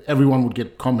everyone would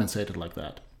get compensated like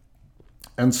that.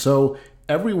 And so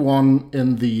everyone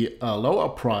in the lower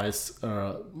price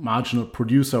marginal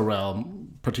producer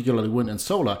realm, particularly wind and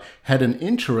solar, had an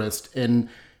interest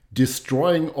in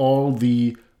destroying all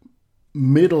the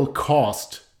middle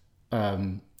cost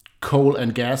coal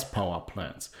and gas power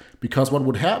plants. Because what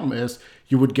would happen is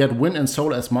you would get wind and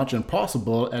solar as much as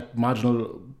possible at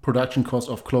marginal production cost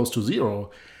of close to zero.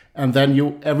 And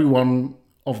then every one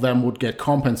of them would get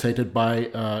compensated by,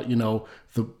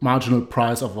 the marginal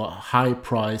price of a high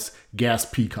price gas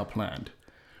peaker plant,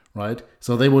 right?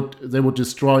 So they would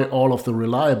destroy all of the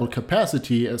reliable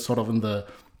capacity as sort of in the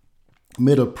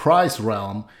middle price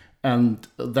realm. And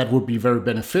that would be very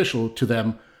beneficial to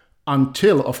them,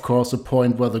 until, of course, the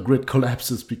point where the grid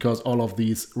collapses because all of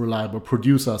these reliable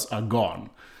producers are gone.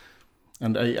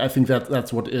 And I think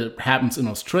that's what happens in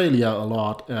Australia a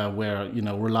lot, where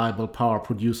reliable power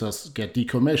producers get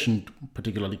decommissioned,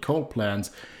 particularly coal plants,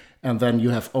 and then you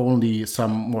have only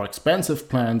some more expensive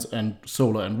plants and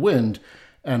solar and wind.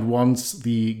 And once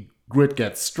the grid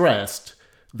gets stressed,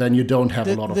 then you don't have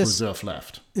a lot of reserve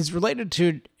left. It's related to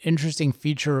an interesting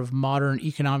feature of modern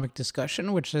economic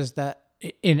discussion, which is that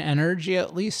in energy,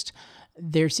 at least,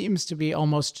 there seems to be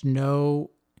almost no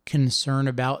concern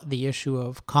about the issue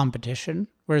of competition.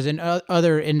 Whereas in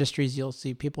other industries, you'll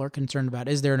see people are concerned about,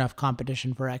 is there enough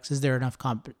competition for X? Is there enough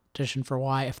competition for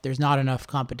Y? If there's not enough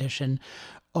competition,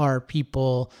 are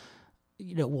people,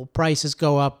 will prices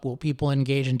go up? Will people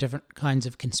engage in different kinds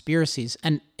of conspiracies?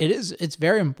 And it's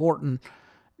very important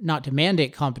not to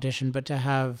mandate competition, but to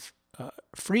have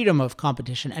freedom of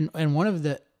competition. And one of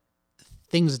the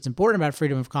things that's important about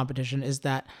freedom of competition is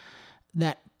that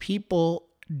people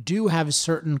do have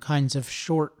certain kinds of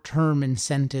short-term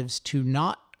incentives to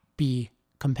not be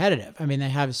competitive. I mean, they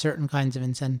have certain kinds of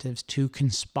incentives to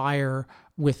conspire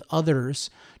with others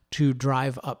to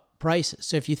drive up prices.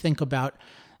 So if you think about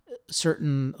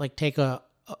certain, like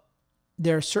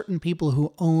there are certain people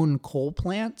who own coal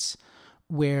plants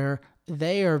where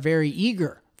they are very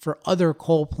eager for other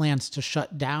coal plants to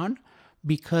shut down,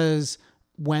 because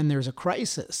when there's a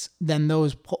crisis, then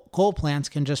those coal plants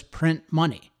can just print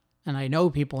money. And I know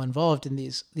people involved in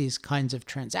these kinds of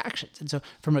transactions. And so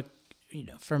from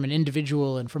an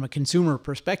individual and from a consumer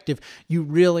perspective, you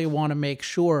really want to make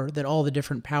sure that all the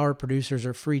different power producers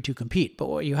are free to compete. But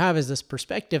what you have is this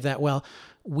perspective that, well,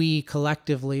 we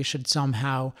collectively should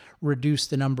somehow reduce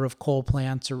the number of coal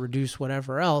plants or reduce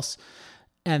whatever else,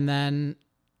 and then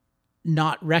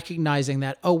not recognizing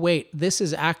that, oh, wait, this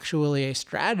is actually a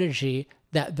strategy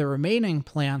that the remaining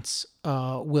plants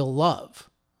will love,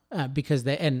 because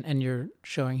they, and you're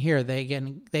showing here, they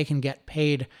can get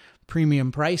paid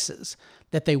premium prices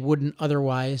that they wouldn't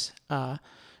otherwise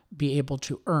be able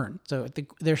to earn. So I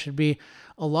think there should be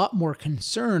a lot more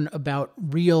concern about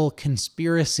real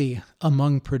conspiracy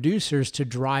among producers to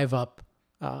drive up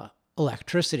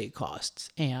electricity costs,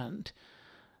 and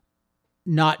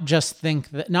not just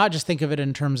think of it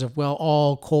in terms of, well,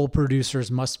 all coal producers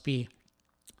must be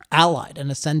allied. In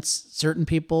a sense, certain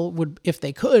people would, if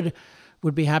they could,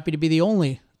 would be happy to be the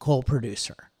only coal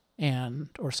producer,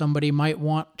 or somebody might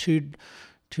want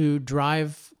to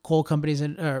drive coal companies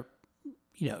and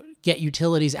get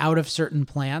utilities out of certain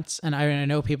plants. And I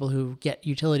know people who get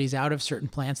utilities out of certain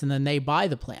plants and then they buy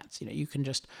the plants. You can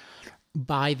just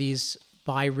buy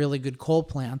really good coal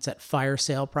plants at fire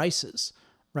sale prices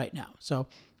right now. So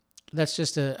that's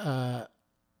just a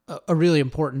really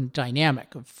important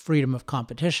dynamic of freedom of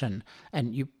competition.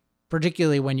 And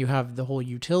particularly when you have the whole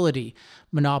utility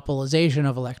monopolization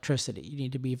of electricity, you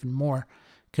need to be even more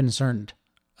concerned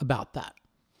about that.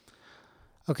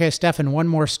 Okay, Stefan, one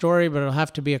more story, but it'll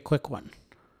have to be a quick one.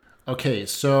 Okay,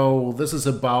 so this is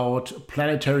about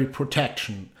planetary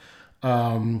protection,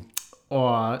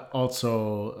 or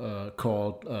also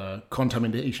called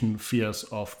contamination fears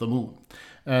of the moon.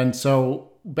 And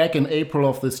so back in April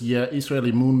of this year,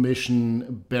 Israeli moon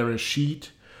mission Bereshit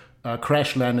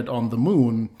crash landed on the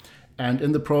moon, and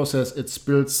in the process it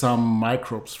spilled some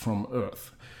microbes from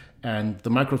Earth. And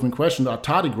the microbes in question are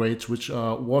tardigrades, which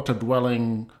are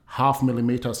water-dwelling,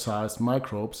 half-millimeter sized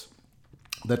microbes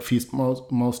that feast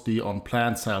mostly on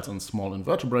plant cells and small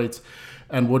invertebrates,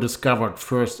 and were discovered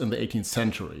first in the 18th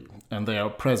century. And they are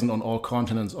present on all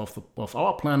continents of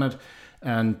our planet,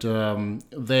 and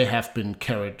they have been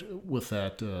carried with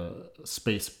that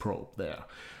space probe there.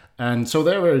 And so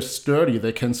they're very sturdy.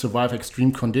 They can survive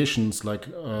extreme conditions like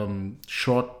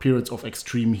short periods of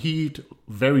extreme heat,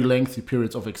 very lengthy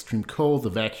periods of extreme cold, the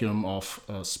vacuum of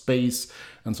space,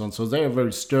 and so on. So they're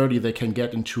very sturdy. They can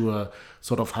get into a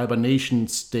sort of hibernation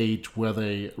state where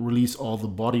they release all the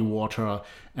body water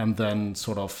and then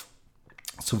sort of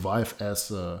survive as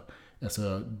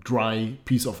a dry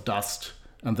piece of dust,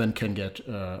 and then can get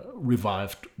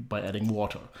revived by adding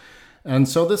water. And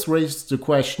so this raised the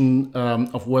question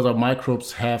of whether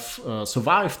microbes have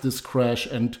survived this crash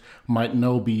and might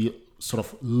now be sort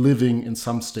of living in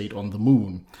some state on the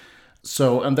moon.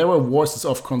 So, and there were voices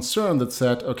of concern that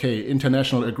said, okay,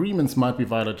 international agreements might be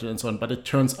violated and so on, but it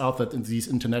turns out that these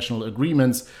international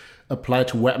agreements apply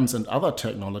to weapons and other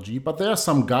technology, but there are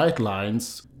some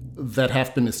guidelines that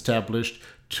have been established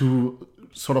to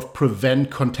sort of prevent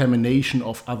contamination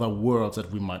of other worlds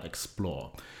that we might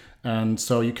explore. And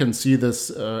so you can see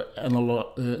this in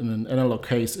an analog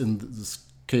case in this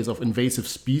case of invasive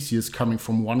species coming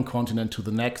from one continent to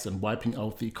the next and wiping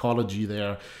out the ecology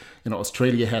there.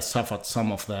 Australia has suffered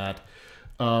some of that.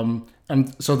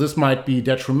 And so this might be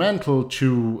detrimental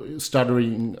to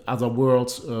studying other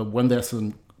worlds when there's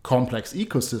a complex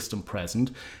ecosystem present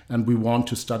and we want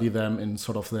to study them in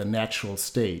sort of their natural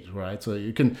state, right? So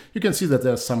you can see that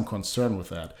there's some concern with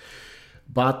that.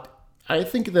 But I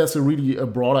think there's a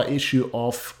broader issue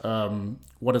of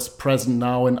what is present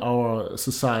now in our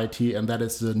society, and that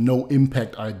is the no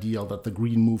impact ideal that the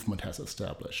Green Movement has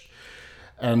established.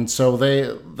 And so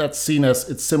that's seen as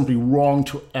it's simply wrong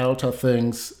to alter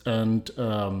things, and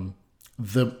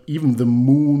even the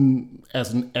moon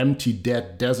as an empty,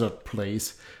 dead desert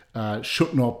place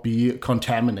should not be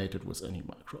contaminated with any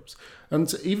microbes.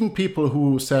 And even people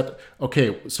who said,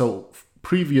 okay, so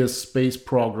previous space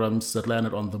programs that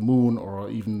landed on the moon, or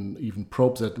even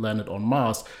probes that landed on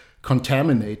Mars,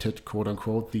 contaminated, quote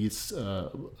unquote, these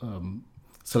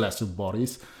celestial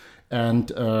bodies. And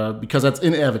because that's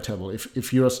inevitable.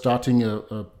 If you're starting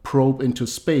a probe into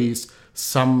space,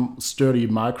 some sturdy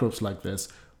microbes like this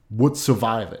would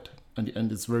survive it.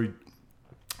 And it's very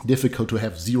difficult to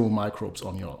have zero microbes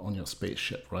on your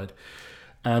spaceship, right?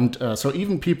 And so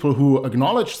even people who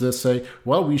acknowledge this say,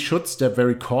 well, we should step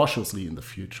very cautiously in the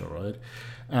future, right?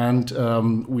 And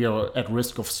we are at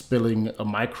risk of spilling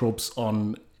microbes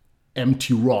on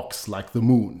empty rocks like the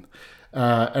moon.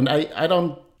 And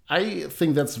I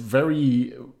think that's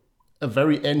a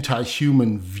very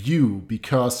anti-human view,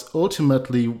 because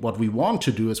ultimately what we want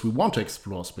to do is we want to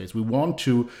explore space. We want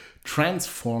to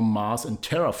transform Mars and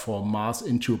terraform Mars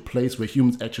into a place where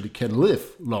humans actually can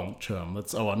live long term.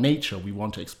 That's our nature. We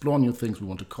want to explore new things. We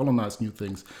want to colonize new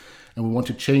things. And we want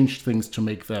to change things to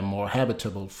make them more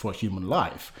habitable for human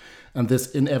life. And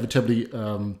this inevitably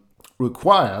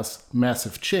requires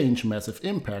massive change, massive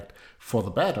impact for the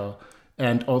better,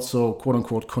 and also, quote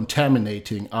unquote,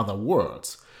 contaminating other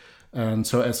worlds. And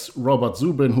so as Robert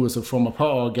Zubrin, who is a former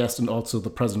Power Hour guest and also the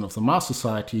president of the Mars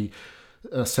Society,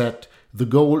 said, the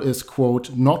goal is,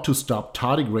 quote, not to stop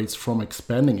tardigrades from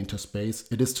expanding into space.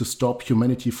 It is to stop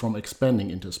humanity from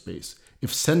expanding into space.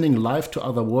 If sending life to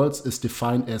other worlds is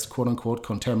defined as, quote unquote,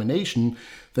 contamination,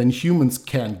 then humans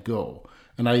can't go.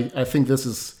 And I think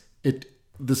this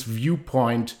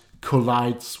viewpoint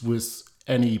collides with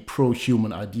any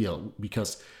pro-human ideal,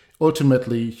 because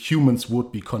ultimately humans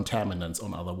would be contaminants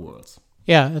on other worlds.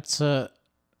 Yeah, it's a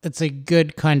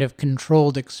good kind of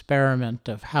controlled experiment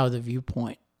of how the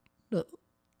viewpoint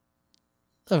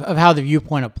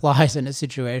applies in a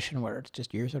situation where it's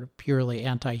just you're sort of purely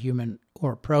anti-human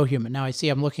or pro-human. Now I see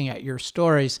I'm looking at your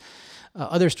stories,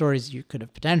 other stories you could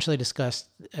have potentially discussed.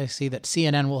 I see that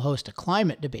CNN will host a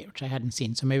climate debate, which I hadn't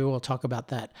seen. So maybe we'll talk about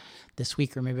that this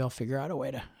week, or maybe I'll figure out a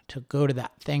way to go to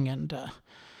that thing and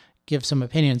give some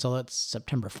opinions, although it's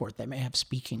September 4th. They may have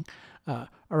speaking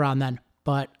around then.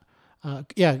 But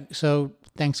so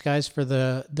thanks, guys, for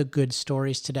the good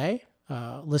stories today.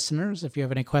 Listeners, if you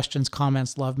have any questions,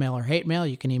 comments, love mail, or hate mail,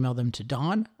 you can email them to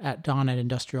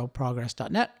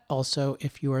don@industrialprogress.net. Also,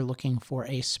 if you are looking for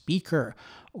a speaker,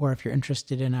 or if you're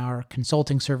interested in our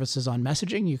consulting services on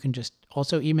messaging, you can just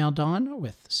also email Don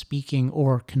with speaking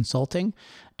or consulting,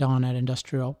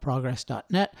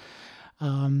 don@industrialprogress.net.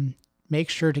 Make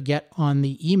sure to get on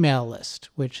the email list,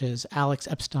 which is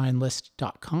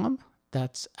alexepsteinlist.com.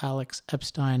 That's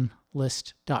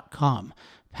alexepsteinlist.com.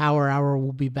 Power Hour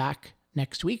will be back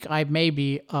next week. I may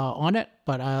be on it,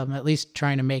 but I'm at least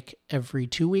trying to make every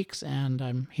 2 weeks, and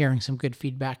I'm hearing some good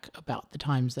feedback about the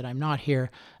times that I'm not here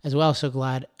as well. So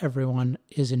glad everyone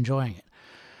is enjoying it.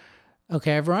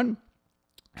 Okay, everyone,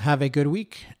 have a good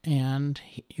week, and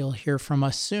you'll hear from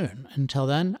us soon. Until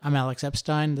then, I'm Alex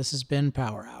Epstein. This has been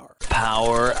Power Hour.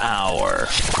 Power Hour.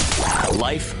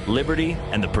 Life, liberty,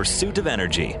 and the pursuit of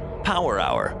energy. Power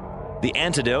Hour. The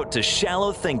antidote to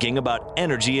shallow thinking about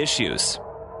energy issues.